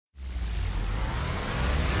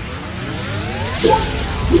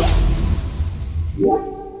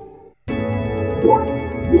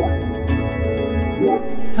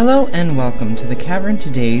Hello and welcome to the Cavern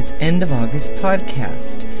Today's End of August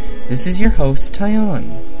podcast. This is your host,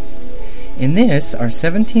 Tyon. In this, our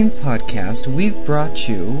 17th podcast, we've brought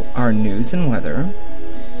you our news and weather,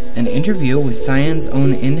 an interview with Cyan's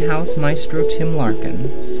own in-house maestro Tim Larkin,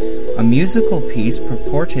 a musical piece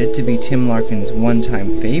purported to be Tim Larkin's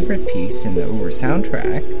one-time favorite piece in the Uber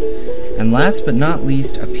soundtrack, and last but not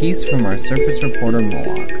least, a piece from our surface reporter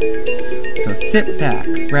Moloch. So sit back,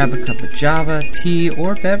 grab a cup of Java, tea,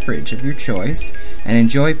 or beverage of your choice, and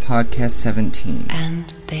enjoy Podcast 17.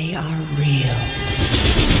 And they are real.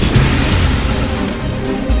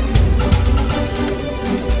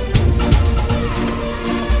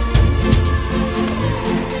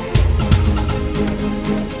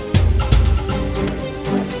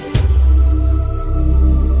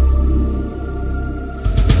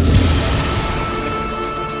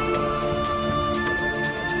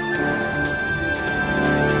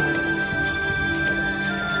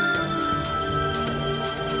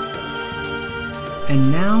 And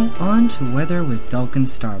now, on to weather with Dalkin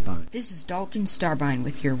Starbine. This is Dalkin Starbine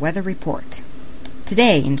with your weather report.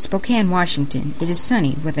 Today, in Spokane, Washington, it is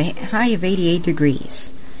sunny with a high of 88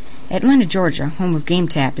 degrees. Atlanta, Georgia, home of Game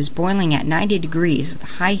Tap, is boiling at 90 degrees with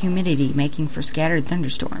high humidity making for scattered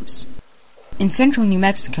thunderstorms. In central New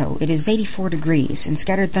Mexico, it is 84 degrees, and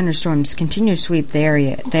scattered thunderstorms continue to sweep the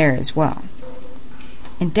area there as well.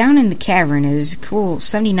 And down in the cavern, it is a cool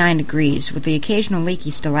 79 degrees with the occasional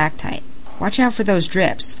leaky stalactite. Watch out for those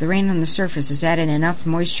drips. The rain on the surface has added enough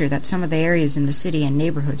moisture that some of the areas in the city and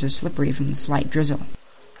neighborhoods are slippery from the slight drizzle.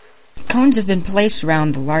 Cones have been placed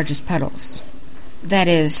around the largest puddles. That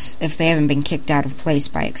is, if they haven't been kicked out of place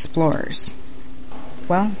by explorers.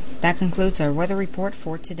 Well, that concludes our weather report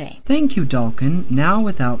for today. Thank you, Dalkin. Now,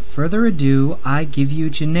 without further ado, I give you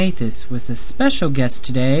Janathus with a special guest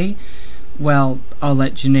today. Well, I'll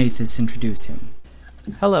let Janathus introduce him.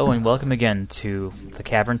 Hello and welcome again to The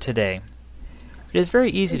Cavern Today. It is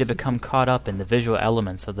very easy to become caught up in the visual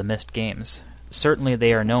elements of the Myst games. Certainly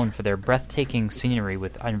they are known for their breathtaking scenery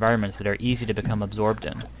with environments that are easy to become absorbed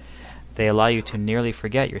in. They allow you to nearly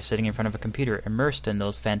forget you're sitting in front of a computer immersed in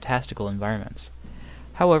those fantastical environments.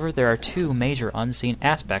 However, there are two major unseen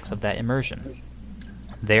aspects of that immersion.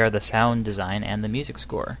 They are the sound design and the music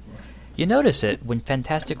score. You notice it when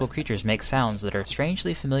fantastical creatures make sounds that are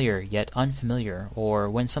strangely familiar yet unfamiliar, or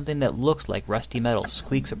when something that looks like rusty metal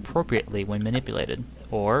squeaks appropriately when manipulated,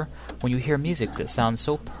 or when you hear music that sounds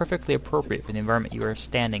so perfectly appropriate for the environment you are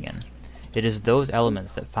standing in. It is those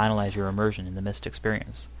elements that finalize your immersion in the Myst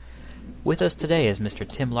experience. With us today is Mr.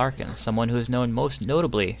 Tim Larkin, someone who is known most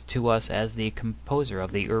notably to us as the composer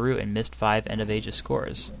of the Uru and Myst 5 End of Ages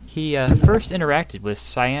scores. He first interacted with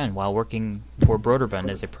Cyan while working for Broderbund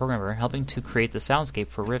as a programmer, helping to create the soundscape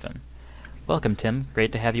for Riven. Welcome, Tim.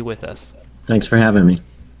 Great to have you with us. Thanks for having me.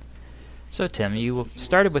 So, Tim, you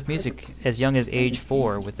started with music as young as age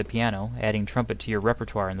 4 with the piano, adding trumpet to your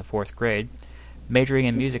repertoire in the 4th grade, majoring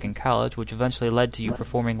in music in college, which eventually led to you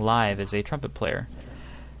performing live as a trumpet player.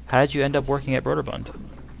 How did you end up working at Broderbund?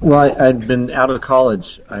 Well, I'd been out of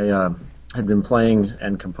college. I had been playing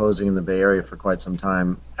and composing in the Bay Area for quite some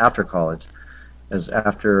time after college,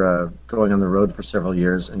 after going on the road for several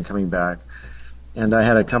years and coming back. And I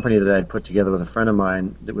had a company that I had put together with a friend of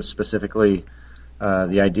mine that was specifically,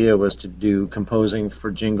 the idea was to do composing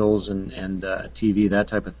for jingles and TV, that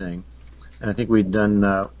type of thing. And I think we'd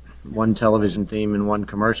done one television theme and one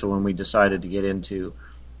commercial when we decided to get into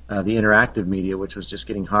the interactive media, which was just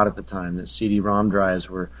getting hot at the time. The CD-ROM drives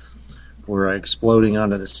were exploding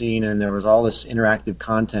onto the scene, and there was all this interactive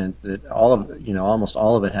content that almost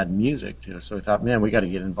all of it had music too. So we thought, man, we got to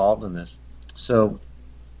get involved in this. So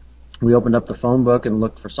we opened up the phone book and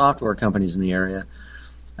looked for software companies in the area,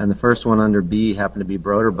 and the first one under B happened to be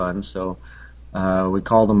Broderbund. So we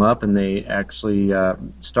called them up, and they actually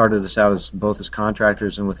started us out as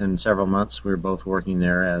contractors, and within several months we were both working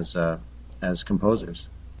there as composers.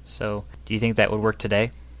 So, do you think that would work today?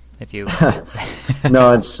 If you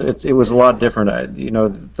No, it was a lot different.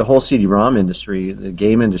 The whole CD-ROM industry, the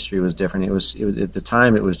game industry, was different. It was at the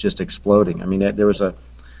time it was just exploding. I mean, there was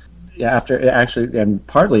and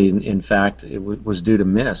partly in fact it was due to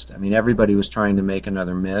Myst. I mean, everybody was trying to make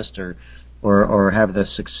another Myst or have the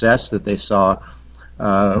success that they saw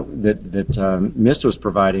that Myst was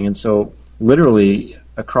providing, and so literally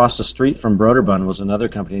across the street from Broderbund was another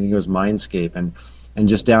company. I think it was Mindscape, and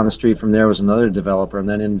just down the street from there was another developer, and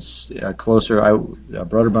then closer,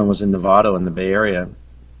 Broderbund was in Novato in the Bay Area,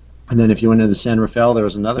 and then if you went into San Rafael, there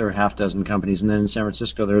was another half dozen companies, and then in San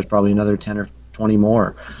Francisco there was probably another 10 or 20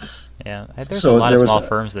 more. Yeah, there's So a lot there of was small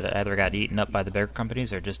firms that either got eaten up by the bigger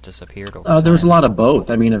companies or just disappeared over There was a time. lot of both.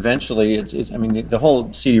 I mean, eventually, I mean, the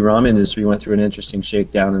whole CD-ROM industry went through an interesting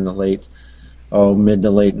shakedown in the mid to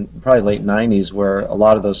late, probably late 90s, where a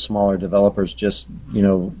lot of those smaller developers just,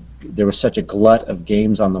 there was such a glut of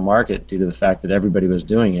games on the market due to the fact that everybody was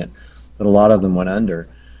doing it, that a lot of them went under.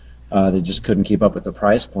 They just couldn't keep up with the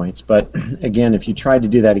price points. But again, if you tried to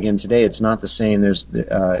do that again today, it's not the same.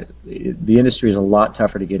 The industry is a lot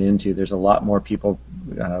tougher to get into. There's a lot more people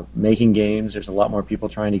making games. There's a lot more people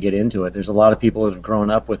trying to get into it. There's a lot of people that have grown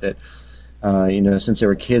up with it, since they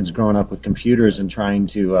were kids, growing up with computers and trying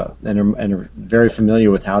to and are very familiar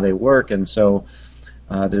with how they work. And so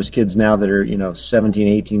there's kids now that are 17,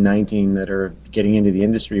 18, 19 that are getting into the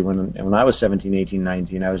industry. When I was 17, 18,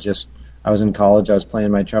 19, I was in college. I was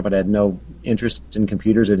playing my trumpet. I had no interest in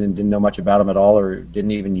computers. I didn't know much about them at all, or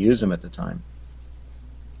didn't even use them at the time.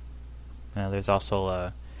 There's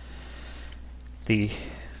also the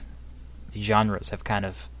genres have kind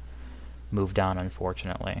of moved on,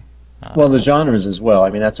 unfortunately. Well, the genres as well.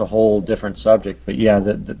 I mean, that's a whole different subject. But yeah,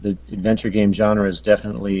 the adventure game genre is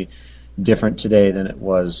definitely different today than it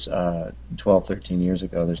was 12, 13 years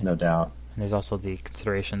ago. There's no doubt. And there's also the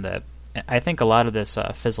consideration that I think a lot of this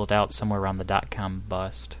fizzled out somewhere around the .com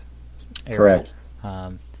bust era.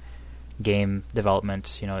 Correct. Game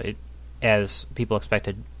development, as people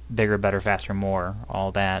expected bigger, better, faster, more,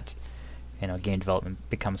 all that, game development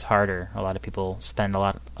becomes harder. A lot of people spend a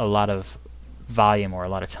lot of volume or a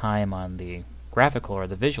lot of time on the graphical or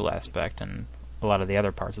the visual aspect, and a lot of the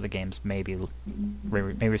other parts of the games may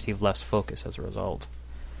receive less focus as a result.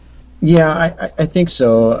 Yeah, I think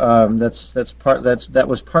so. That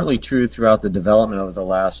was partly true throughout the development over the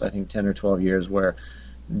last, I think, 10 or 12 years, where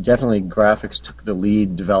definitely graphics took the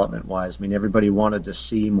lead development-wise. I mean, everybody wanted to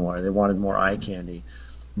see more. They wanted more eye candy.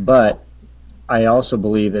 But I also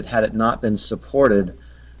believe that had it not been supported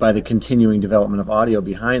by the continuing development of audio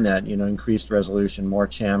behind that, increased resolution, more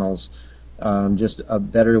channels, just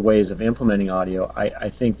better ways of implementing audio, I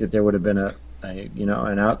think that there would have been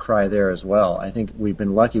an outcry there as well. I think we've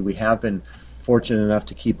been lucky. We have been fortunate enough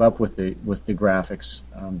to keep up with the graphics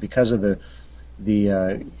because of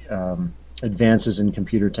the advances in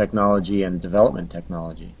computer technology and development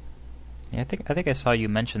technology. Yeah, I think I saw you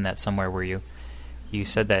mention that somewhere where you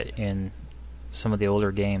said that in some of the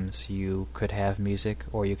older games you could have music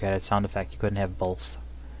or you could have sound effect. You couldn't have both,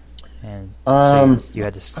 and so you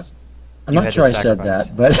had to. I'm not sure I said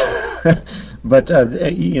that, but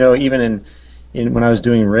even in when I was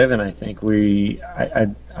doing Riven, I think I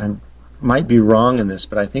might be wrong in this,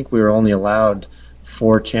 but I think we were only allowed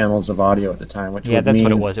 4 channels of audio at the time, which would that's mean,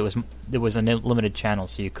 what it was. It was a limited channel,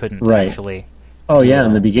 so you couldn't actually. Oh yeah,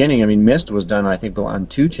 in the beginning, I mean, Myst was done, I think, on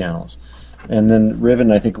 2 channels, and then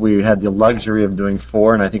Riven, I think we had the luxury of doing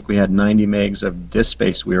 4, and I think we had 90 megs of disk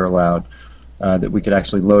space we were allowed that we could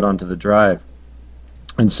actually load onto the drive,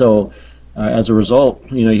 and so. As a result,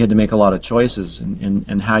 you had to make a lot of choices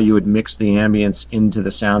and how you would mix the ambience into the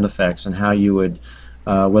sound effects, and how you would,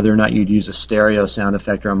 whether or not you'd use a stereo sound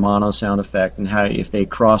effect or a mono sound effect, and how, if they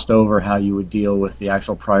crossed over, how you would deal with the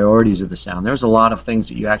actual priorities of the sound. There's a lot of things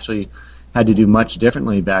that you actually had to do much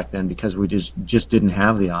differently back then because we just didn't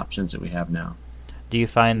have the options that we have now. Do you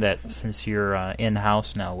find that since you're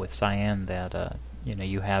in-house now with Cyan that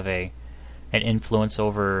you have an influence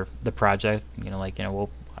over the project?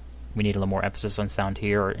 We need a little more emphasis on sound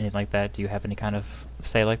here, or anything like that. Do you have any kind of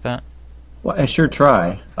say like that? Well, I sure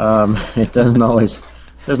try. It doesn't always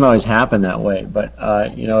happen that way, but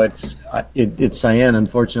it's Cyan.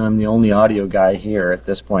 Unfortunately, I'm the only audio guy here at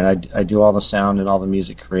this point. I do all the sound and all the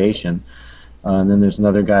music creation, and then there's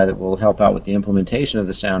another guy that will help out with the implementation of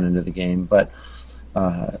the sound into the game. But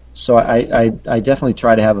so I definitely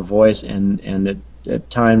try to have a voice, and at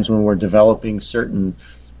times when we're developing certain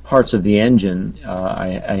parts of the engine,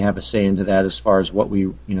 I have a say into that as far as what we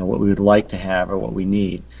would like to have or what we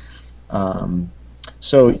need.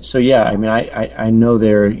 So yeah, I mean, I know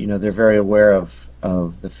they're very aware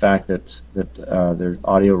of the fact that their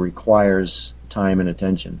audio requires time and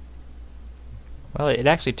attention. Well, it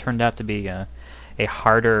actually turned out to be a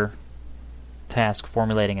harder task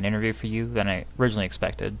formulating an interview for you than I originally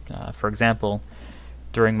expected. For example,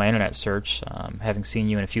 during my internet search, having seen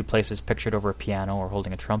you in a few places pictured over a piano or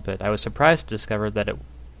holding a trumpet, I was surprised to discover that it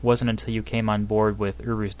wasn't until you came on board with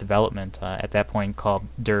Uru's development, at that point called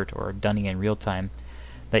Dirt or Dunning in Real Time,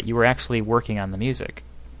 that you were actually working on the music.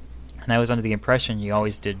 And I was under the impression you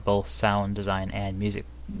always did both sound design and music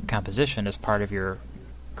composition as part of your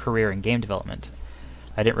career in game development.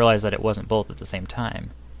 I didn't realize that it wasn't both at the same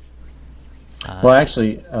time. Well,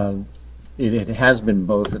 actually, it has been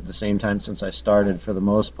both at the same time since I started, for the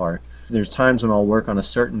most part. there's times when I'll work on a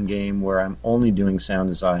certain game where I'm only doing sound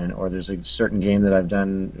design, or there's a certain game that I've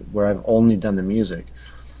done where I've only done the music.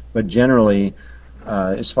 But generally,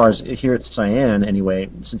 as far as here at Cyan, anyway,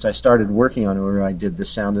 since I started working on Uru, I did the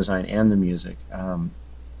sound design and the music.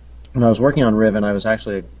 When I was working on Riven, I was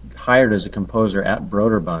actually hired as a composer at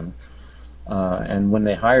Broderbund. And when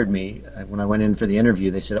they hired me, when I went in for the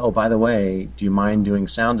interview, they said, "Oh, by the way, do you mind doing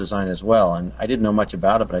sound design as well?" And I didn't know much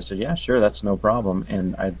about it, but I said, "Yeah, sure, that's no problem."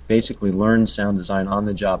 And I basically learned sound design on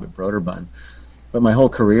the job at Broderbund. But my whole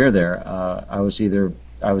career there, I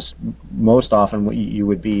was most often what you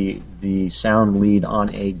would be the sound lead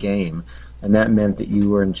on a game, and that meant that you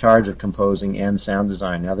were in charge of composing and sound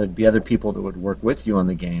design. Now, there'd be other people that would work with you on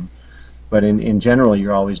the game, but in general,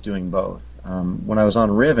 you're always doing both. When I was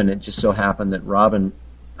on Riven, it just so happened that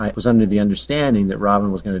I was under the understanding that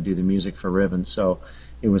Robin was going to do the music for Riven, so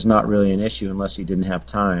it was not really an issue unless he didn't have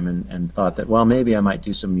time, and thought that, well, maybe I might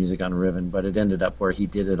do some music on Riven, but it ended up where he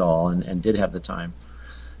did it all and did have the time.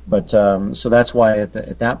 But so that's why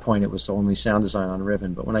at that point it was only sound design on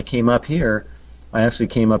Riven. But when I came up here, I actually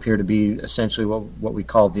came up here to be essentially what we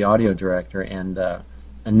called the audio director, and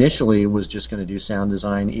initially was just going to do sound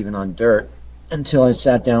design even on Dirt, until I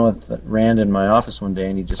sat down with Rand in my office one day,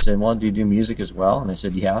 and he just said, "Well, do you do music as well?" And I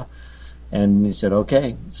said, "Yeah." And he said,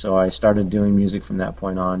 "Okay." So I started doing music from that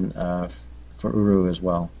point on for Uru as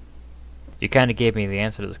well. You kind of gave me the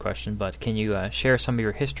answer to this question, but can you share some of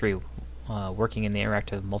your history working in the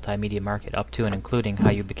interactive multimedia market up to and including how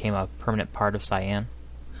you became a permanent part of Cyan?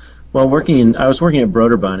 Well, I was working at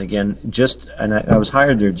Broderbund again, and I was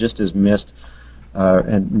hired there just as Myst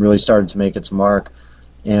had really started to make its mark.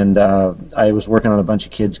 And I was working on a bunch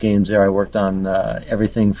of kids' games there. I worked on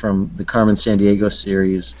everything from the Carmen Sandiego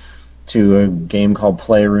series to a game called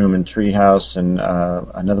Playroom and Treehouse, and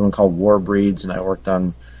another one called War Breeds, and I worked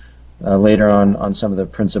on later on some of the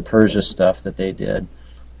Prince of Persia stuff that they did.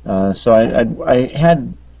 So I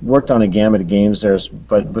had worked on a gamut of games there,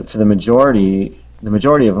 but for the majority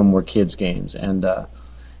of them were kids' games, and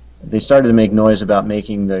they started to make noise about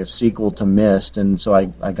making the sequel to Myst, and so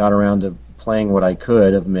I got around to playing what I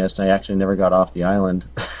could of Myst. I actually never got off the island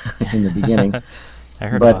in the beginning,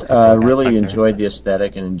 but really enjoyed the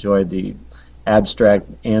aesthetic and enjoyed the abstract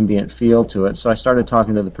ambient feel to it. So I started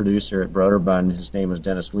talking to the producer at Broderbund. His name was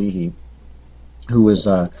Dennis Leahy, who was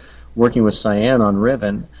working with Cyan on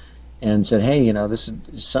Riven, and said, "Hey, this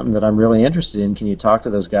is something that I'm really interested in. Can you talk to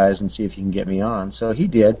those guys and see if you can get me on?" So he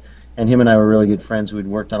did, and him and I were really good friends. We'd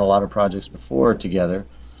worked on a lot of projects before together.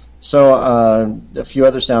 So a few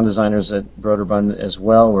other sound designers at Broderbund as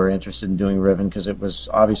well were interested in doing Riven, because it was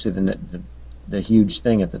obviously the huge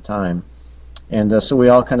thing at the time. And so we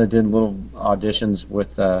all kind of did little auditions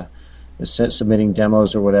with submitting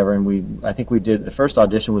demos or whatever. And I think we did, the first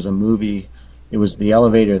audition was a movie. It was the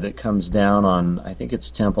elevator that comes down on, I think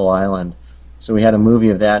it's Temple Island. So we had a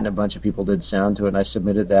movie of that, and a bunch of people did sound to it. And I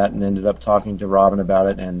submitted that and ended up talking to Robin about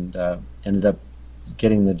it, and ended up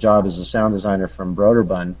getting the job as a sound designer from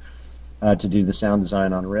Broderbund to do the sound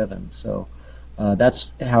design on Riven. So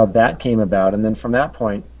that's how that came about. And then from that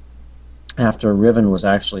point, after Riven was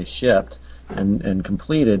actually shipped and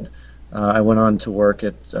completed, I went on to work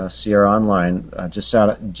at Sierra Online, just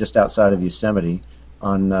outside of Yosemite,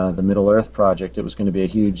 on the Middle Earth project. It was going to be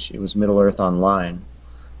it was Middle Earth Online.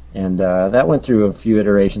 And that went through a few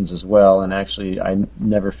iterations as well, and actually I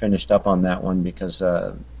never finished up on that one because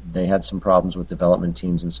they had some problems with development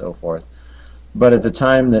teams and so forth. But at the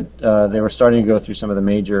time that they were starting to go through some of the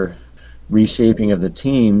major reshaping of the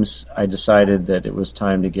teams, I decided that it was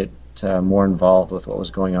time to get more involved with what was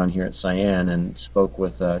going on here at Cyan, and spoke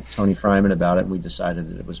with Tony Fryman about it, and we decided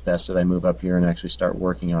that it was best that I move up here and actually start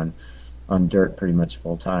working on Dirt pretty much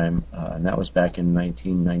full time, and that was back in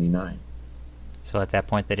 1999. So at that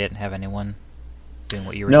point they didn't have anyone doing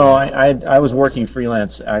what you were doing? No, I was working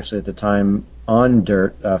freelance actually at the time on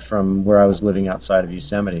Dirt from where I was living outside of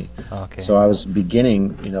Yosemite. Okay. So I was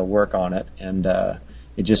beginning, work on it, and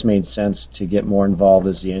it just made sense to get more involved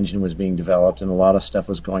as the engine was being developed, and a lot of stuff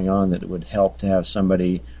was going on that it would help to have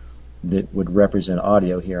somebody that would represent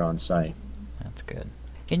audio here on site. That's good.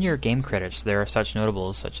 In your game credits, there are such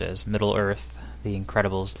notables such as Middle Earth, The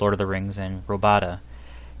Incredibles, Lord of the Rings, and Robota.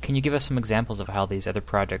 Can you give us some examples of how these other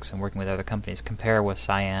projects and working with other companies compare with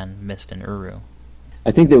Cyan, Myst, and Uru?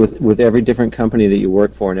 I think that with every different company that you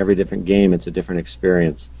work for and every different game, it's a different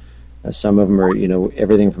experience. Some of them are,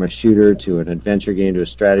 everything from a shooter to an adventure game to a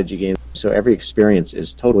strategy game. So every experience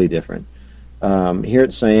is totally different. Here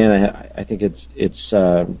at Cyan, I think it's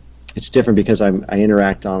different because I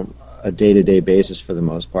interact on a day-to-day basis for the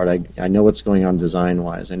most part. I know what's going on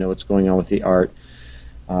design-wise. I know what's going on with the art.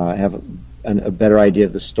 have a better idea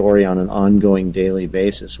of the story on an ongoing daily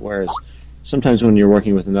basis. Whereas sometimes when you're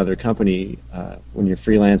working with another company, when you're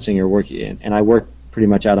freelancing or working, and I work pretty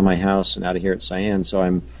much out of my house and out of here at Cyan, so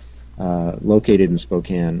I'm located in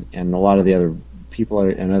Spokane, and a lot of the other people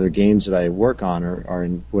and other games that I work on are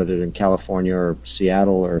in, whether in California or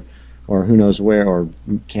Seattle or who knows where, or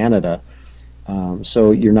Canada.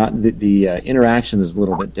 So you're not the interaction is a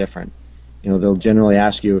little bit different. They'll generally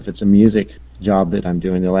ask you if it's a music job that I'm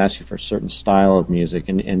doing. They'll ask you for a certain style of music,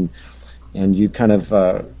 and you kind of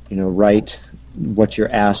write what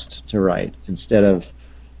you're asked to write instead of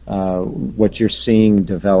what you're seeing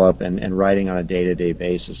develop and writing on a day-to-day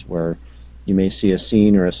basis, where you may see a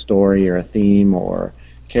scene or a story or a theme or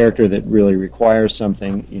character that really requires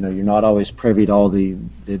something. You're not always privy to all the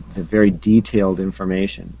very detailed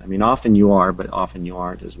information. I mean, often you are, but often you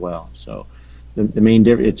aren't as well. So the main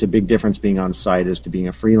it's a big difference being on site as to being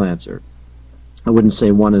a freelancer. I wouldn't say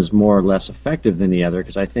one is more or less effective than the other,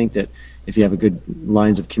 because I think that if you have a good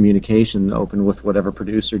lines of communication open with whatever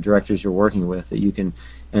producer, directors you're working with, that you can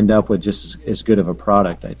end up with just as good of a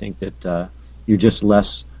product. I think that you're just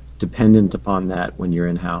less dependent upon that when you're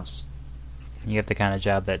in-house. You have the kind of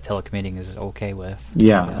job that telecommuting is okay with.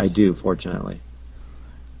 Yeah, I do, fortunately.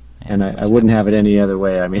 And I wouldn't have it any other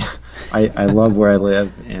way. I mean, I love where I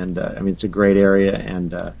live, and it's a great area,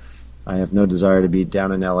 and I have no desire to be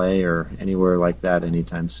down in L.A. or anywhere like that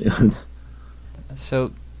anytime soon.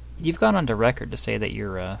 So, you've gone on to record to say that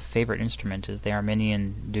your favorite instrument is the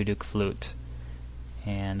Armenian duduk flute.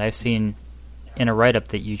 And I've seen in a write-up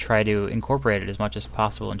that you try to incorporate it as much as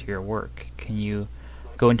possible into your work. Can you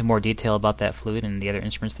go into more detail about that flute and the other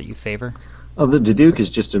instruments that you favor? Oh, the duduk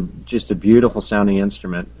is just a beautiful sounding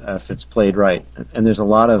instrument if it's played right. And there's a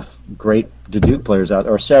lot of great duduk players out,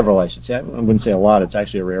 or several, I should say. I wouldn't say a lot. It's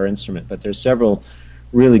actually a rare instrument, but there's several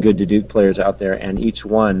really good duduk players out there, and each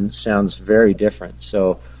one sounds very different.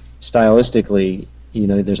 So stylistically,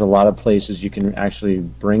 there's a lot of places you can actually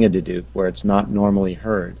bring a duduk where it's not normally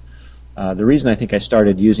heard. The reason I think I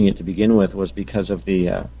started using it to begin with was because of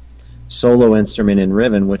the solo instrument in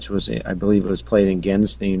Riven, which was, I believe it was played in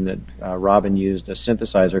Gen's theme, that Robin used a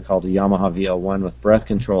synthesizer called a Yamaha VL1 with breath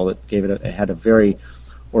control that gave it had a very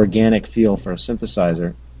organic feel for a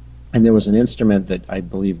synthesizer. And there was an instrument that I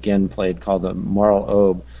believe Gen played called the Moral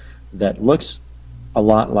Oboe that looks a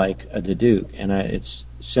lot like a duduk, and it's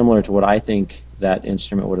similar to what I think that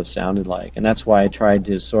instrument would have sounded like. And that's why I tried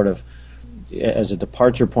to sort of, as a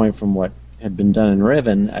departure point from what had been done in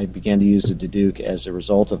Riven, I began to use the duduk as a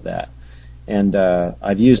result of that. And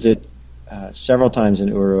I've used it several times in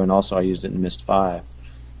Uru, and also I used it in Myst 5.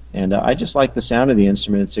 And I just like the sound of the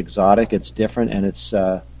instrument. It's exotic, it's different, and it's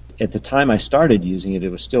at the time I started using it, it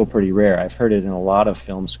was still pretty rare. I've heard it in a lot of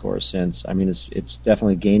film scores since. I mean, it's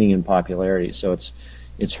definitely gaining in popularity, so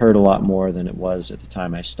it's heard a lot more than it was at the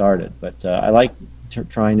time I started. But I like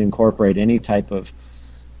trying to incorporate any type of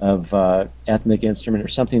ethnic instrument or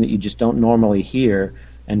something that you just don't normally hear,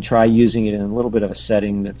 and try using it in a little bit of a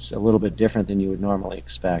setting that's a little bit different than you would normally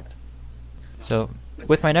expect. So,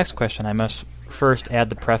 with my next question, I must first add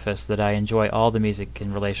the preface that I enjoy all the music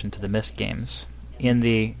in relation to the Myst games. In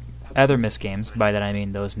the other Myst games, by that I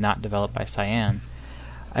mean those not developed by Cyan,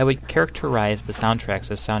 I would characterize the soundtracks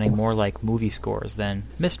as sounding more like movie scores than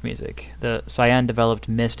Myst music. The Cyan-developed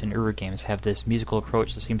Myst and Uru games have this musical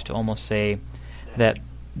approach that seems to almost say that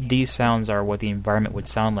these sounds are what the environment would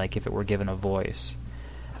sound like if it were given a voice.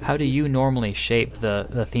 How do you normally shape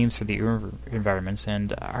the themes for the Uru environments,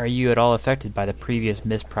 and are you at all affected by the previous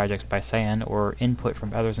Myst projects by Cyan or input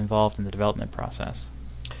from others involved in the development process?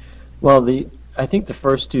 Well, I think the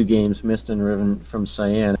first two games, Myst and Riven from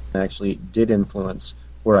Cyan, actually did influence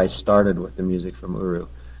where I started with the music from Uru.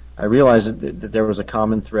 I realized that there was a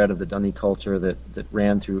common thread of the Dunny culture that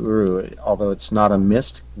ran through Uru. Although it's not a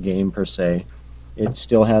Myst game per se, it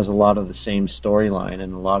still has a lot of the same storyline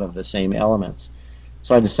and a lot of the same elements.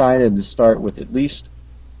 So I decided to start with at least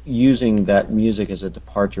using that music as a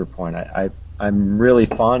departure point. I'm really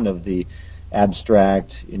fond of the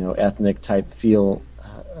abstract, ethnic type feel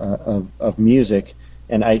of music,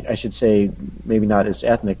 and I should say maybe not as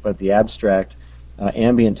ethnic, but the abstract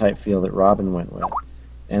ambient type feel that Robin went with.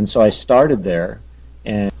 And so I started there,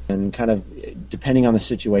 and kind of depending on the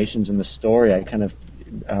situations in the story,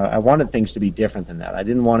 I wanted things to be different than that. I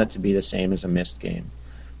didn't want it to be the same as a Myst game.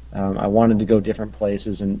 I wanted to go different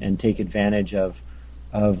places and take advantage of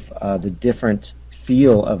the different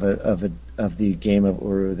feel of the game of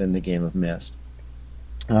Uru than the game of Myst.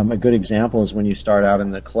 A good example is when you start out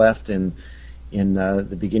in the cleft in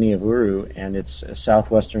the beginning of Uru, and it's a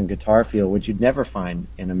southwestern guitar feel, which you'd never find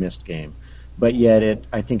in a Myst game. but yet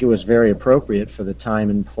I think it was very appropriate for the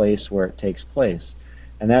time and place where it takes place.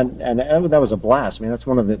 And that was a blast. I mean, that's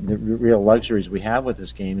one of the real luxuries we have with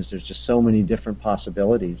this game, is there's just so many different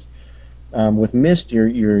possibilities. With Myst,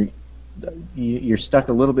 you're stuck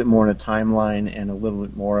a little bit more in a timeline and a little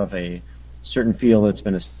bit more of a certain feel that's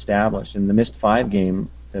been established. In the Myst 5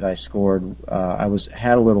 game that I scored, I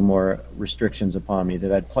had a little more restrictions upon me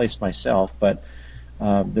that I'd placed myself, but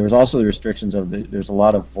there was also the restrictions of there's a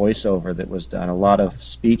lot of voiceover that was done, a lot of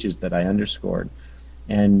speeches that I underscored.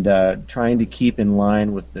 And trying to keep in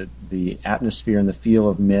line with the atmosphere and the feel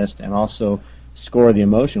of Myst, and also score the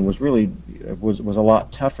emotion was a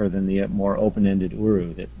lot tougher than the more open-ended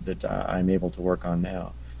Uru that I'm able to work on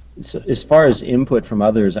now. So as far as input from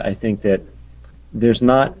others, I think that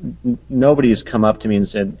nobody has come up to me and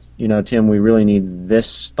said, Tim, we really need this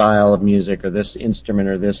style of music or this instrument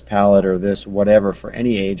or this palette or this whatever for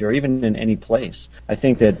any age or even in any place. I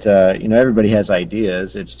think that everybody has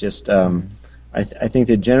ideas. It's just I think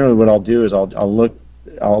that generally what I'll do is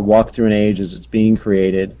I'll walk through an age as it's being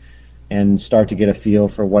created and start to get a feel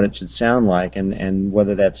for what it should sound like, and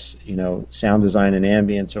whether that's sound design and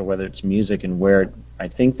ambience, or whether it's music and where I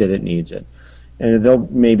think that it needs it. And there'll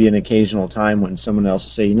maybe an occasional time when someone else will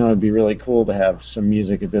say, it'd be really cool to have some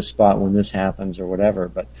music at this spot when this happens or whatever.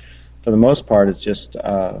 But for the most part, it's just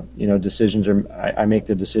decisions I make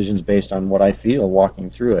the decisions based on what I feel walking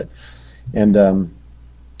through it. And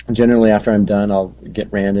generally, after I'm done, I'll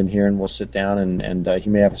get Rand in here and we'll sit down, and he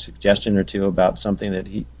may have a suggestion or two about something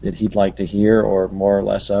that he'd like to hear, or more or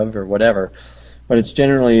less of, or whatever. But it's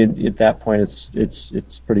generally at that point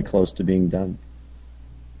it's pretty close to being done.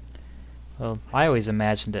 Well, I always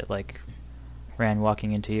imagined it like Rand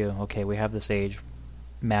walking into you. Okay, we have this age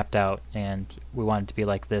mapped out, and we want it to be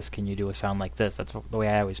like this. Can you do a sound like this? That's the way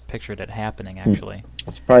I always pictured it happening, actually.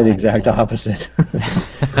 It's probably the exact opposite.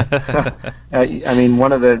 I mean,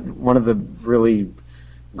 one of the really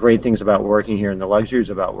great things about working here, and the luxuries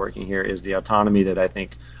about working here, is the autonomy that I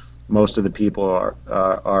think most of the people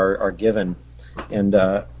are given. And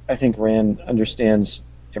I think Rand understands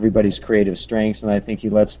everybody's creative strengths, and I think he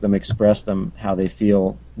lets them express them how they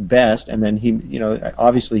feel best. And then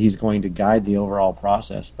obviously he's going to guide the overall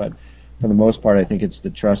process, but for the most part, I think it's the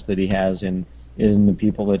trust that he has in the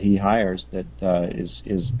people that he hires that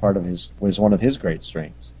is one of his great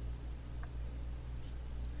strengths.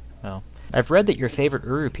 Well, I've read that your favorite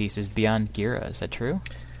Uru piece is Beyond Gira. Is that true?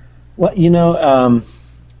 Well,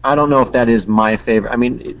 I don't know if that is my favorite. I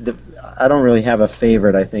mean, I don't really have a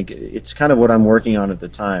favorite. I think it's kind of what I'm working on at the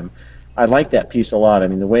time. I like that piece a lot. I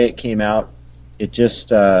mean, the way it came out, it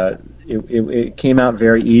just it came out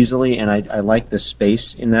very easily, and I like the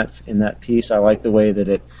space in that piece. I like the way that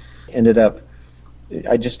it ended up.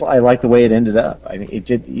 I like the way it ended up. I mean, it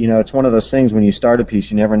did. It's one of those things when you start a piece,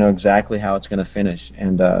 you never know exactly how it's going to finish,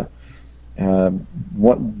 and the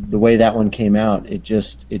way that one came out, it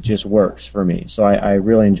just works for me. So I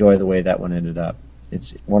really enjoy the way that one ended up.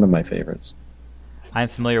 It's one of my favorites. I'm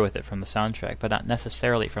familiar with it from the soundtrack, but not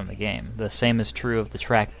necessarily from the game. The same is true of the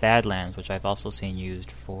track Badlands, which I've also seen used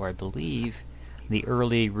for, I believe, the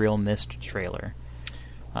early Real Myst trailer.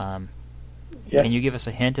 Can you give us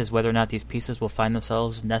a hint as whether or not these pieces will find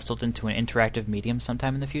themselves nestled into an interactive medium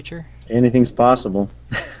sometime in the future? Anything's possible.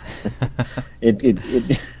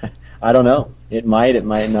 I don't know. It might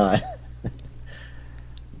not.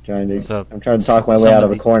 I'm trying to talk my way out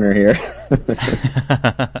of a corner here.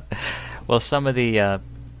 Well, some of the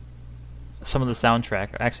soundtrack,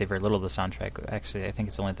 actually very little of the soundtrack, actually I think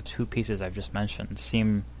it's only the two pieces I've just mentioned,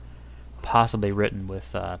 seem possibly written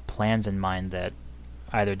with plans in mind that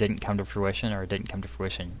either didn't come to fruition or didn't come to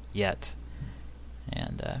fruition yet.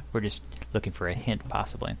 And we're just looking for a hint,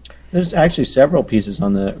 possibly. There's actually several pieces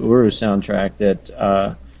on the Uru soundtrack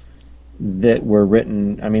that were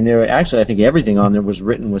written. I mean, I think everything on there was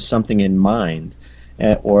written with something in mind,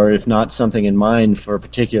 or if not something in mind for a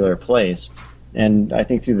particular place. And I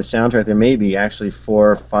think through the soundtrack there may be actually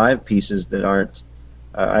 4 or 5 pieces that aren't,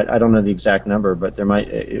 I don't know the exact number, but there might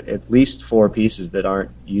at least 4 pieces that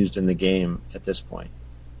aren't used in the game at this point.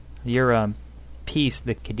 Your piece,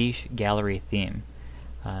 the Kaddish Gallery theme,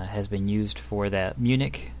 has been used for that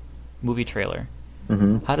Munich movie trailer.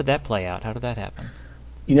 Mm-hmm. How did that play out? How did that happen?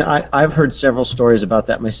 I've heard several stories about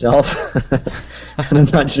that myself, and I'm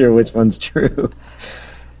not sure which one's true.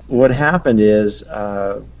 What happened is,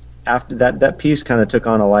 after that piece kind of took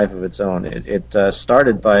on a life of its own. It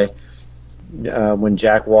started by when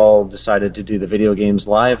Jack Wall decided to do the Video Games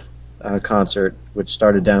Live concert, which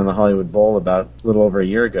started down in the Hollywood Bowl about a little over a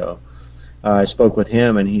year ago. I spoke with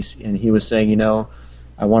him, and he was saying, I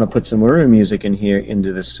want to put some Uru music in here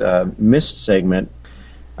into this Myst segment.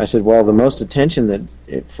 I said, well, the most attention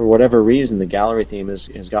for whatever reason, the gallery theme has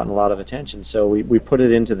gotten a lot of attention. So we put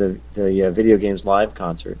it into the Video Games Live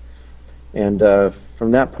concert. And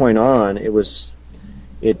from that point on,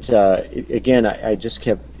 again, I just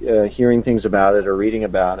kept hearing things about it or reading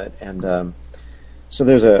about it. And so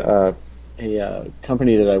there's a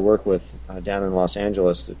company that I work with down in Los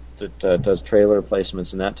Angeles that does trailer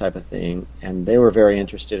placements and that type of thing. And they were very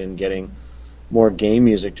interested in getting more game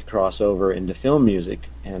music to cross over into film music,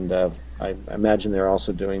 and I imagine they're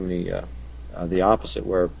also doing the opposite,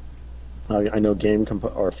 where I know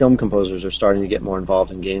film composers are starting to get more involved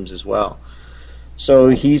in games as well. So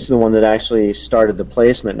he's the one that actually started the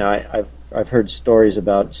placement. Now I've heard stories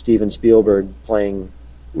about Steven Spielberg playing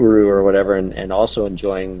Uru or whatever, and also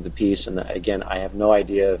enjoying the piece. And again, I have no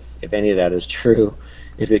idea if any of that is true.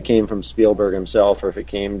 If it came from Spielberg himself, or if it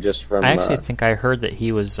came just from... I actually think I heard that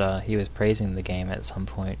he was praising the game at some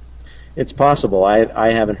point. It's possible. I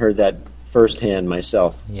haven't heard that firsthand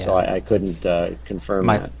myself, so I couldn't confirm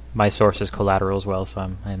that. My source is Collateral as well, so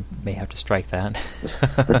I may have to strike that.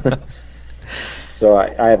 So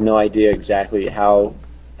I have no idea exactly how,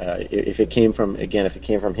 if it came from him,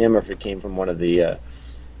 or if it came from one of the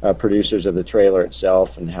producers of the trailer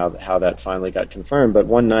itself, and how that finally got confirmed. But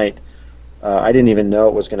one night, I didn't even know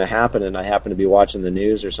it was going to happen, and I happened to be watching the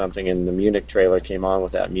news or something, and the Munich trailer came on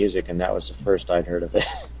with that music, and that was the first I'd heard of it.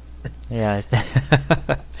 Yeah.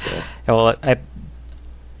 So. Well,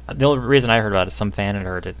 the only reason I heard about it is some fan had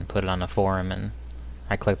heard it and put it on a forum, and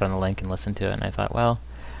I clicked on the link and listened to it, and I thought, well,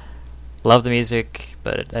 love the music,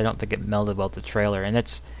 but I don't think it melded well with the trailer. And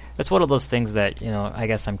that's one of those things that, I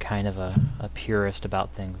guess I'm kind of a purist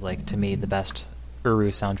about things. Like, to me, the best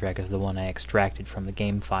Uru soundtrack is the one I extracted from the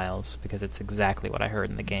game files, because it's exactly what I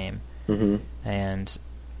heard in the game. Mm-hmm. And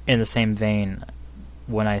in the same vein,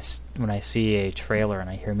 when I see a trailer and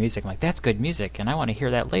I hear music, I'm like, that's good music, and I want to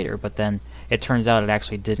hear that later. But then it turns out it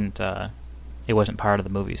actually didn't. It wasn't part of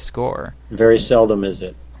the movie's score. Very seldom is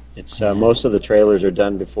it. It's most of the trailers are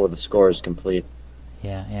done before the score is complete.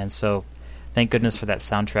 Yeah, and so thank goodness for that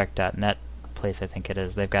soundtrack.net place, I think it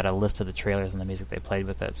is. They've got a list of the trailers and the music they played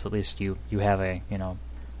with it, so at least you have a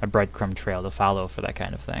breadcrumb trail to follow for that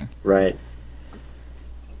kind of thing. Right.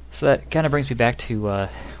 So that kind of brings me back to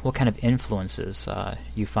what kind of influences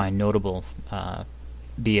you find notable,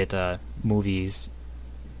 be it movies,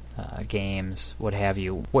 games, what have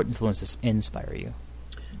you. What influences inspire you?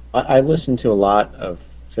 I listen to a lot of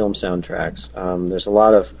film soundtracks. There's a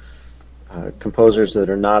lot of composers that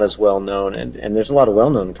are not as well known, and there's a lot of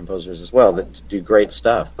well-known composers as well that do great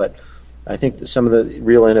stuff. But I think that some of the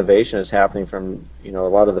real innovation is happening from a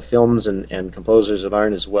lot of the films and composers that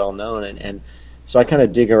aren't as well known, and so I kind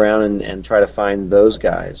of dig around and try to find those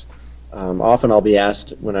guys. Often I'll be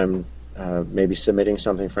asked when I'm maybe submitting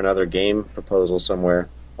something for another game proposal somewhere.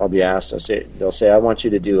 I'll be asked. They'll say, I want you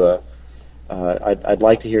to do I'd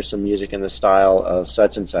like to hear some music in the style of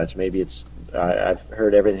such and such. Maybe it's I've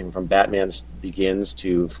heard everything from Batman Begins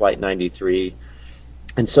to Flight 93.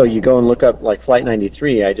 And so you go and look up, like Flight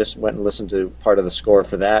 93, I just went and listened to part of the score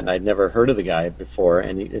for that, and I'd never heard of the guy before,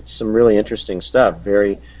 and it's some really interesting stuff,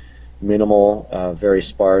 very minimal, very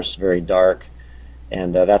sparse, very dark,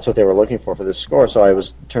 and that's what they were looking for this score, so I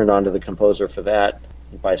was turned on to the composer for that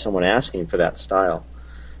by someone asking for that style.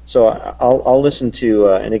 So I'll listen to,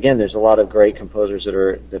 and again, there's a lot of great composers that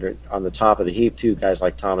are on the top of the heap too, guys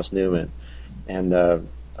like Thomas Newman and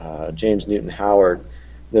James Newton Howard,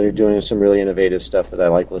 that are doing some really innovative stuff that I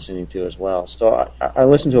like listening to as well. So I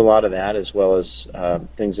listen to a lot of that, as well as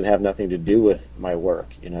things that have nothing to do with my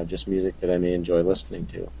work, just music that I may enjoy listening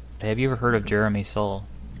to. Have you ever heard of Jeremy Soule?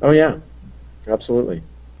 Oh yeah, absolutely.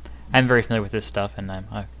 I'm very familiar with his stuff, and I'm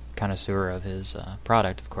a connoisseur of his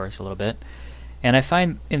product, of course, a little bit. And I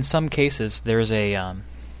find in some cases there's a,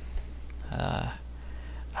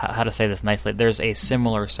 how to say this nicely, there's a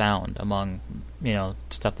similar sound among,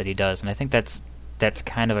 stuff that he does, and I think that's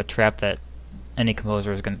kind of a trap that any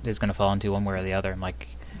composer is going to fall into one way or the other. And like,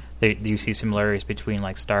 you see similarities between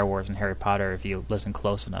like Star Wars and Harry Potter if you listen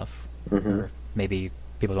close enough, or maybe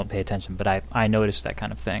people don't pay attention. But I noticed that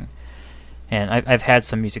kind of thing, and I've had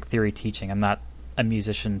some music theory teaching. I'm not a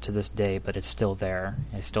musician to this day, but it's still there.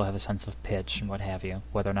 I still have a sense of pitch and what have you.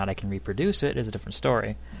 Whether or not I can reproduce it is a different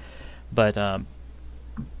story. But I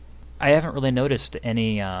haven't really noticed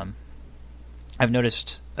any. I've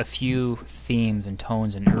noticed a few themes and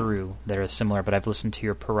tones in Uru that are similar, but I've listened to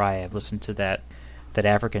your Pariah. I've listened to that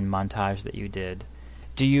African montage that you did.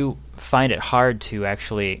 Do you find it hard to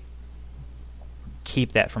actually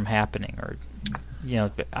keep that from happening, or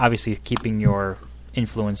obviously keeping your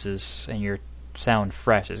influences and your sound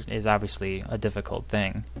fresh is obviously a difficult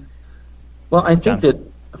thing? Well, I think that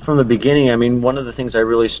from the beginning, I mean, one of the things I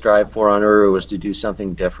really strive for on Uru was to do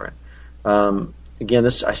something different. Again,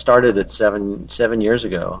 I started at seven years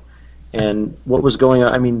ago, and what was going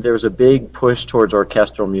on, I mean, there was a big push towards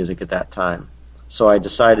orchestral music at that time. So I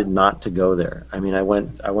decided not to go there. I mean, I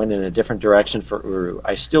went in a different direction for Uru.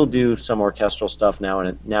 I still do some orchestral stuff now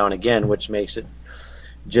and again, which makes it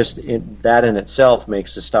that in itself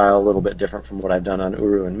makes the style a little bit different from what I've done on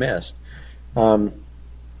Uru and Myst.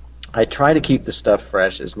 I try to keep the stuff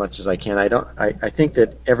fresh as much as I can. I think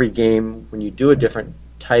that every game, when you do a different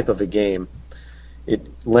type of a game, it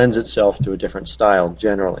lends itself to a different style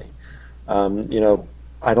generally.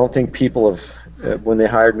 I don't think people have, when they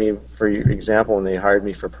hired me, for example, when they hired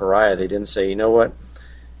me for Pariah, they didn't say, you know what,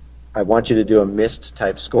 I want you to do a Myst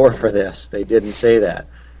type score for this. They didn't say that.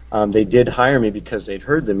 They did hire me because they'd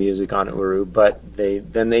heard the music on Uru, but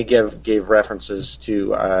they gave references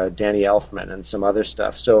to Danny Elfman and some other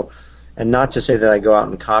stuff. So, and not to say that I go out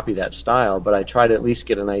and copy that style, but I try to at least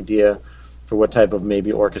get an idea for what type of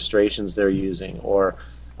maybe orchestrations they're using or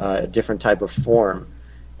a different type of form.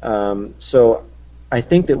 So I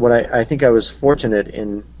think that I think I was fortunate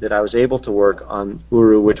in that I was able to work on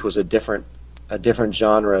Uru, which was a different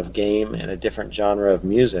genre of game and a different genre of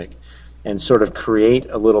music, and sort of create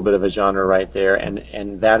a little bit of a genre right there,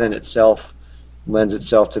 and that in itself lends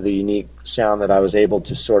itself to the unique sound that I was able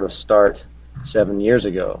to sort of start 7 years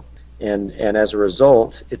ago. And as a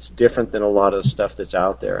result, it's different than a lot of the stuff that's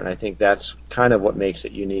out there, and I think that's kind of what makes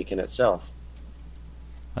it unique in itself.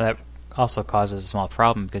 Well, that also causes a small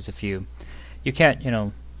problem, because if you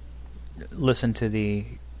can't, listen to the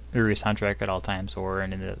Uru soundtrack at all times or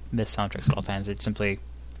in the Myst soundtracks at all times, it simply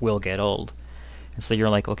will get old. And so you're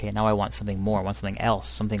like, okay, now I want something more, I want something else,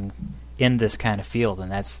 something in this kind of field,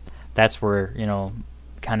 and that's where,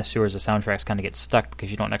 connoisseurs of soundtracks kind of get stuck,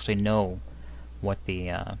 because you don't actually know what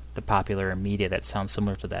the popular media that sounds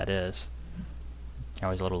similar to that is. You're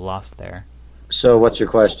always a little lost there. So what's your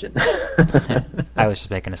question? I was just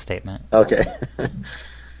making a statement. Okay.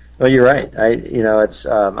 Well, you're right. It's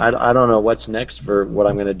I don't know what's next for what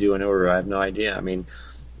I'm going to do in Uru. I have no idea. I mean,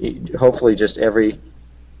 hopefully just every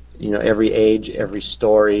age, every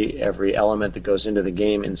story, every element that goes into the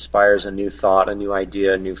game inspires a new thought, a new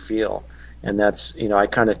idea, a new feel. And that's, I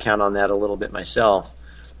kind of count on that a little bit myself.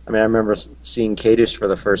 I mean, I remember seeing Kadish for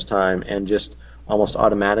the first time and just almost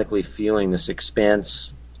automatically feeling this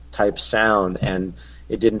expanse type sound, and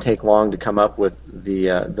it didn't take long to come up with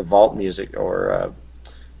the vault music, or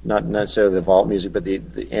not necessarily the vault music, but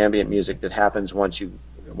the ambient music that happens once you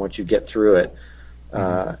get through it.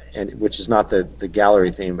 And which is not the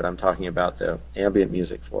gallery theme, but I'm talking about the ambient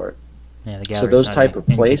music for it. Yeah, the so those type of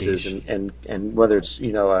places, and whether it's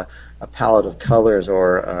a palette of colors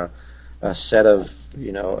or a set of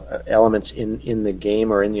elements in the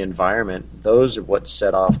game or in the environment, those are what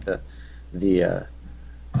set off the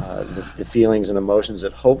feelings and emotions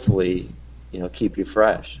that hopefully keep you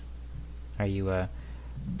fresh. Are you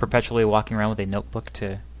perpetually walking around with a notebook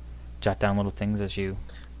to jot down little things as you?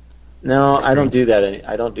 No, I don't do that.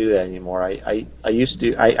 I don't do that anymore. I used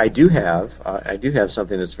to. I do have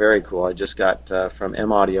something that's very cool. I just got from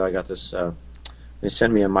M Audio. I got this. They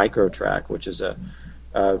sent me a micro track, which is a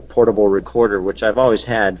portable recorder, which I've always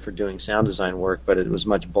had for doing sound design work, but it was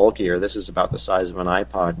much bulkier. This is about the size of an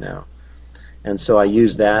iPod now, and so I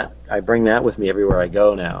use that. I bring that with me everywhere I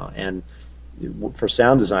go now, and for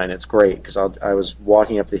sound design, it's great, because I was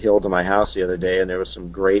walking up the hill to my house the other day, and there was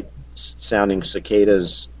some great sounding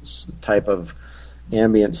cicadas type of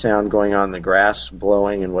ambient sound going on in the grass,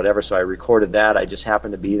 blowing and whatever, so I recorded that. I just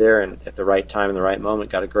happened to be there, and at the right time and the right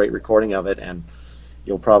moment got a great recording of it, and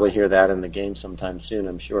you'll probably hear that in the game sometime soon,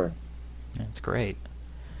 I'm sure. That's great.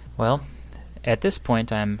 Well, at this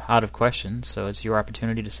point I'm out of questions, so it's your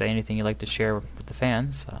opportunity to say anything you'd like to share with the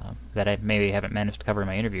fans that I maybe haven't managed to cover in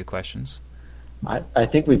my interview questions. I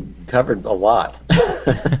think we've covered a lot.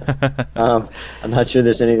 I'm not sure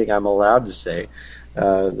there's anything I'm allowed to say.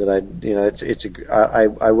 I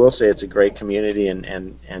will say it's a great community,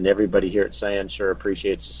 and everybody here at Cyan sure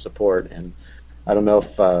appreciates the support. And I don't know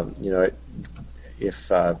if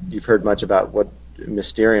you've heard much about what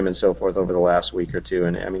Mysterium and so forth over the last week or two.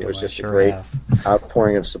 And I mean, it was just a great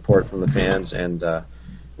outpouring of support from the fans, and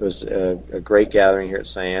it was a great gathering here at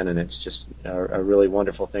Cyan, and it's just a really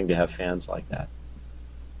wonderful thing to have fans like that.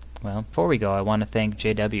 Well, before we go, I want to thank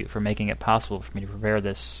JW for making it possible for me to prepare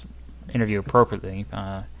this interview appropriately.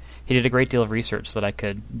 He did a great deal of research so that I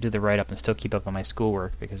could do the write-up and still keep up on my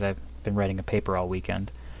schoolwork, because I've been writing a paper all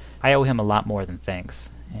weekend. I owe him a lot more than thanks.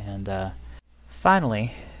 And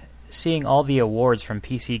finally, Seeing all the awards from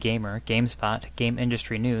PC Gamer, GameSpot, Game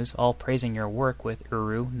Industry News all praising your work with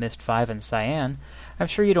Uru, Myst 5, and Cyan, I'm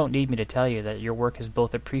sure you don't need me to tell you that your work is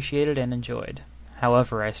both appreciated and enjoyed.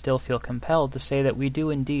 However, I still feel compelled to say that we do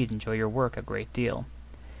indeed enjoy your work a great deal.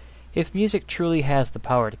 If music truly has the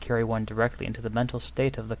power to carry one directly into the mental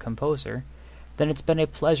state of the composer, then it's been a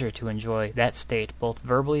pleasure to enjoy that state both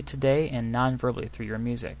verbally today and non-verbally through your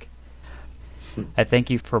music. I thank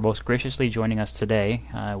you for most graciously joining us today.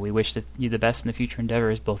 We wish you the best in the future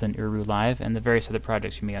endeavors, both in Uru Live and the various other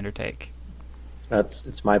projects you may undertake.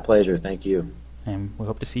 It's my pleasure. Thank you. And we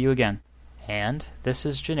hope to see you again. And this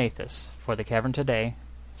is Janathus for The Cavern Today,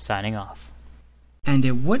 signing off. And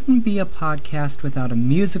it wouldn't be a podcast without a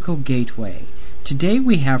musical gateway. Today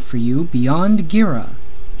we have for you Beyond Gira.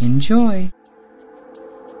 Enjoy!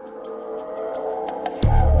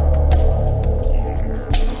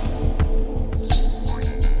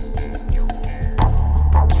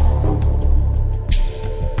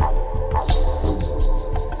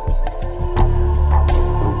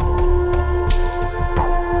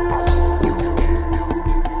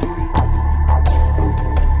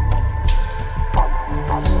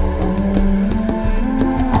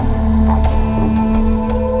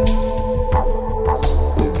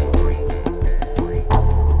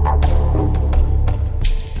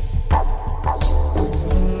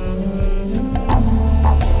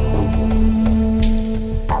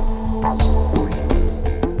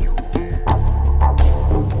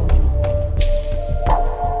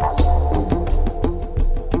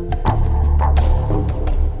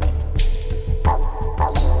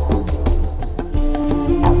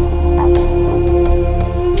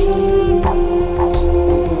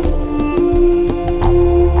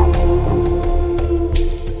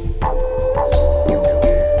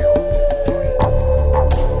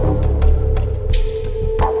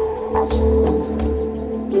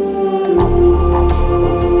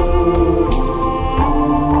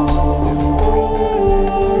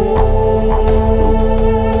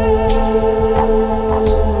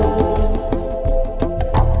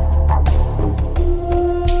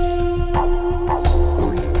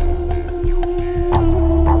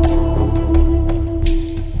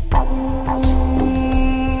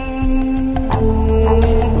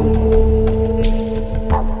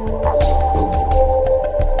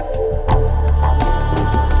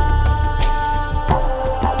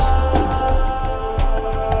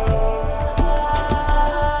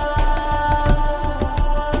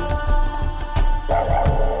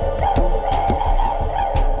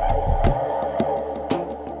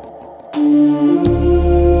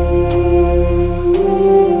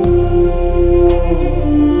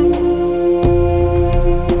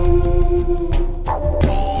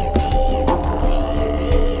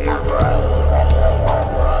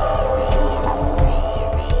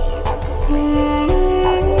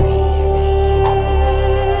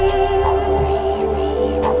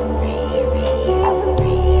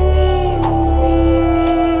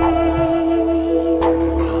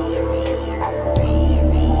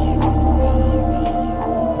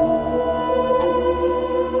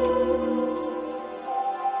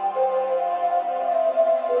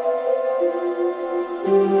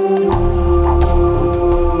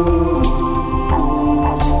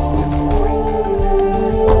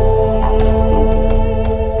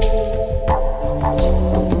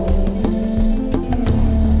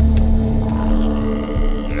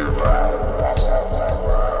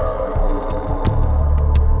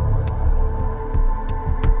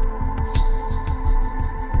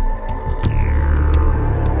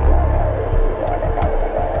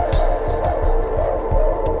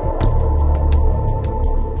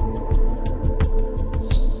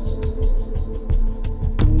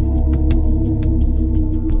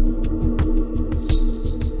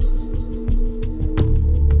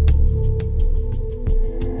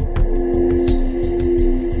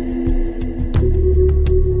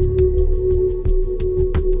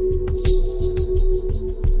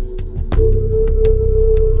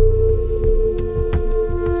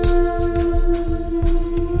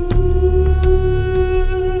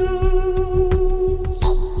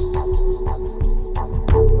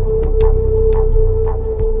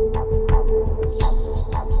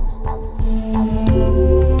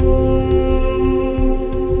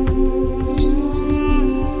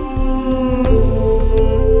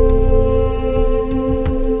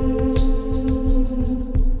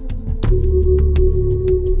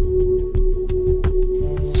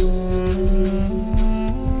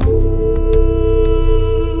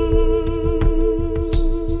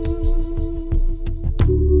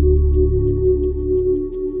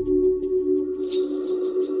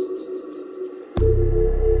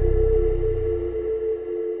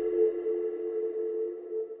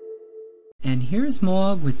 here's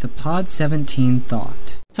Moog with the Pod 17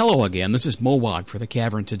 Thought. Hello again, this is Moog for the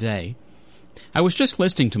Cavern Today. I was just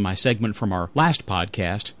listening to my segment from our last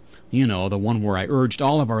podcast, you know, the one where I urged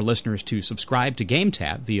all of our listeners to subscribe to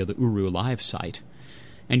GameTap via the Uru Live site.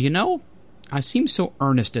 And you know, I seemed so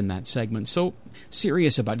earnest in that segment, so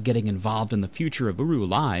serious about getting involved in the future of Uru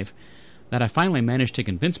Live, that I finally managed to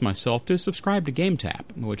convince myself to subscribe to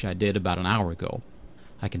GameTap, which I did about an hour ago.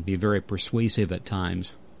 I can be very persuasive at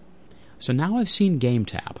times. So now I've seen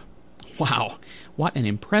GameTap. Wow, what an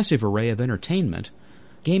impressive array of entertainment.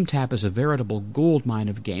 GameTap is a veritable goldmine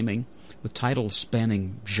of gaming, with titles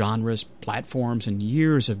spanning genres, platforms, and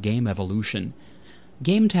years of game evolution.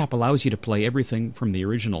 GameTap allows you to play everything from the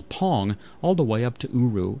original Pong all the way up to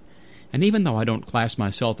Uru. And even though I don't class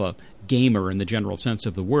myself a gamer in the general sense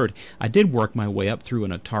of the word, I did work my way up through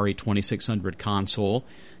an Atari 2600 console,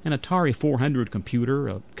 an Atari 400 computer,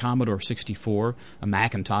 a Commodore 64, a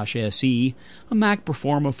Macintosh SE, a Mac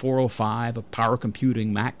Performa 405, a Power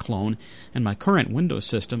Computing Mac clone, and my current Windows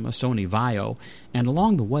system, a Sony Vaio, and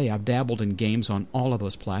along the way I've dabbled in games on all of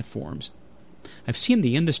those platforms. I've seen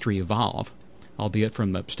the industry evolve, albeit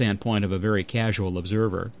from the standpoint of a very casual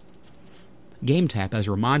observer. GameTap has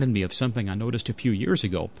reminded me of something I noticed a few years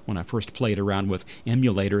ago when I first played around with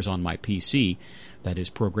emulators on my PC, that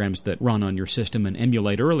is, programs that run on your system and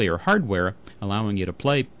emulate earlier hardware, allowing you to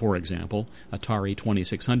play, for example, Atari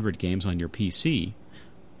 2600 games on your PC.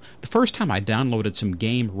 The first time I downloaded some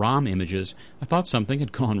game ROM images, I thought something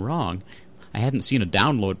had gone wrong. I hadn't seen a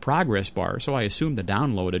download progress bar, so I assumed the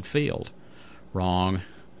download had failed. Wrong.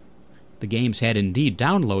 The games had indeed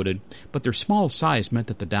downloaded, but their small size meant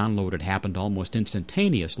that the download had happened almost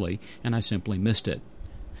instantaneously, and I simply missed it.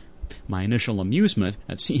 My initial amusement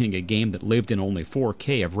at seeing a game that lived in only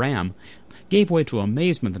 4K of RAM gave way to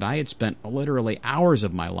amazement that I had spent literally hours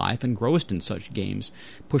of my life engrossed in such games,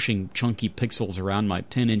 pushing chunky pixels around my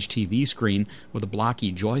 10-inch TV screen with a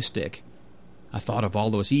blocky joystick. I thought of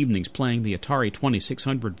all those evenings playing the Atari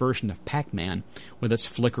 2600 version of Pac-Man, with its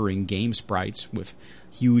flickering game sprites, with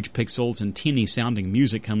huge pixels and teeny-sounding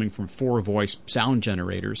music coming from 4-voice sound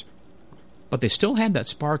generators. But they still had that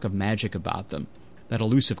spark of magic about them, that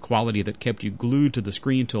elusive quality that kept you glued to the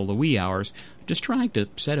screen till the wee hours, just trying to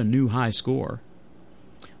set a new high score.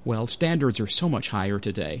 Well, standards are so much higher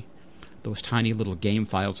today. Those tiny little game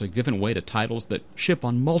files have given way to titles that ship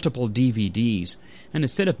on multiple DVDs, and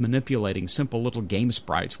instead of manipulating simple little game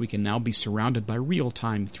sprites, we can now be surrounded by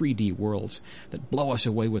real-time 3D worlds that blow us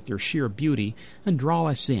away with their sheer beauty and draw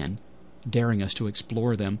us in, daring us to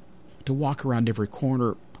explore them, to walk around every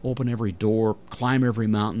corner, open every door, climb every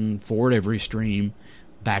mountain, ford every stream.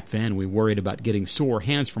 Back then, we worried about getting sore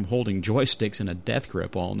hands from holding joysticks in a death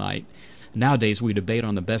grip all night. Nowadays, we debate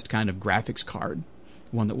on the best kind of graphics card,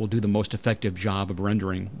 one that will do the most effective job of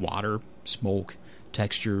rendering water, smoke,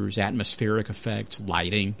 textures, atmospheric effects,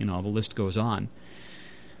 lighting, the list goes on.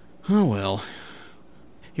 Oh well.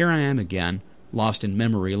 Here I am again, lost in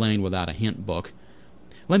memory lane without a hint book.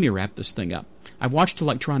 Let me wrap this thing up. I've watched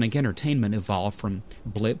electronic entertainment evolve from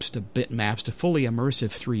blips to bitmaps to fully immersive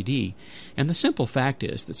 3D, and the simple fact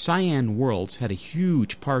is that Cyan Worlds had a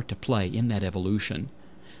huge part to play in that evolution.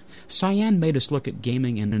 Cyan made us look at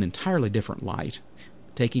gaming in an entirely different light,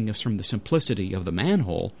 taking us from the simplicity of the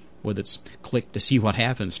manhole, with its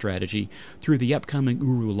click-to-see-what-happens strategy, through the upcoming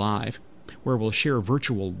Uru Live, where we'll share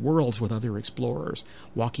virtual worlds with other explorers,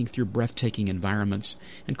 walking through breathtaking environments,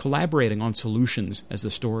 and collaborating on solutions as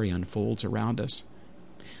the story unfolds around us.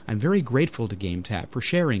 I'm very grateful to GameTap for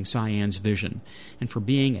sharing Cyan's vision, and for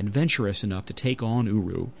being adventurous enough to take on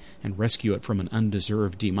Uru and rescue it from an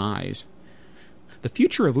undeserved demise. The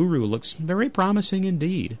future of Uru looks very promising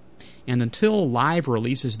indeed, and until Live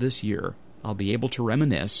releases this year, I'll be able to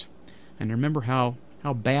reminisce and remember how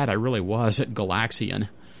bad I really was at Galaxian.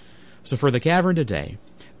 So for the Cavern Today,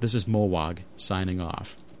 this is Moog signing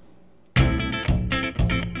off.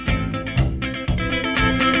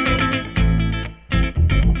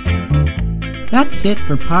 That's it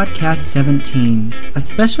for Podcast 17. A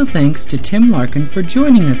special thanks to Tim Larkin for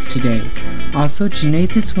joining us today. Also,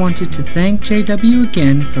 Janathus wanted to thank JW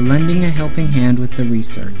again for lending a helping hand with the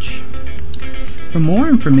research. For more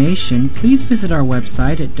information, please visit our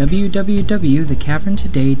website at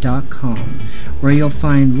www.thecaverntoday.com, where you'll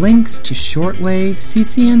find links to Shortwave,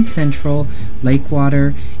 CCN Central,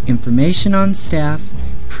 Lakewater, information on staff,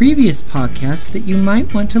 previous podcasts that you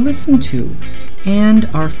might want to listen to, and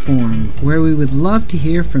our forum, where we would love to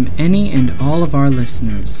hear from any and all of our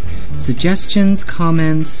listeners. Suggestions,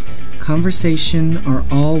 comments, conversation are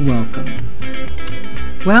all welcome.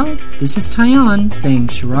 Well, this is Tyon saying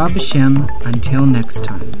Shara B'Shem until next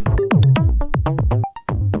time.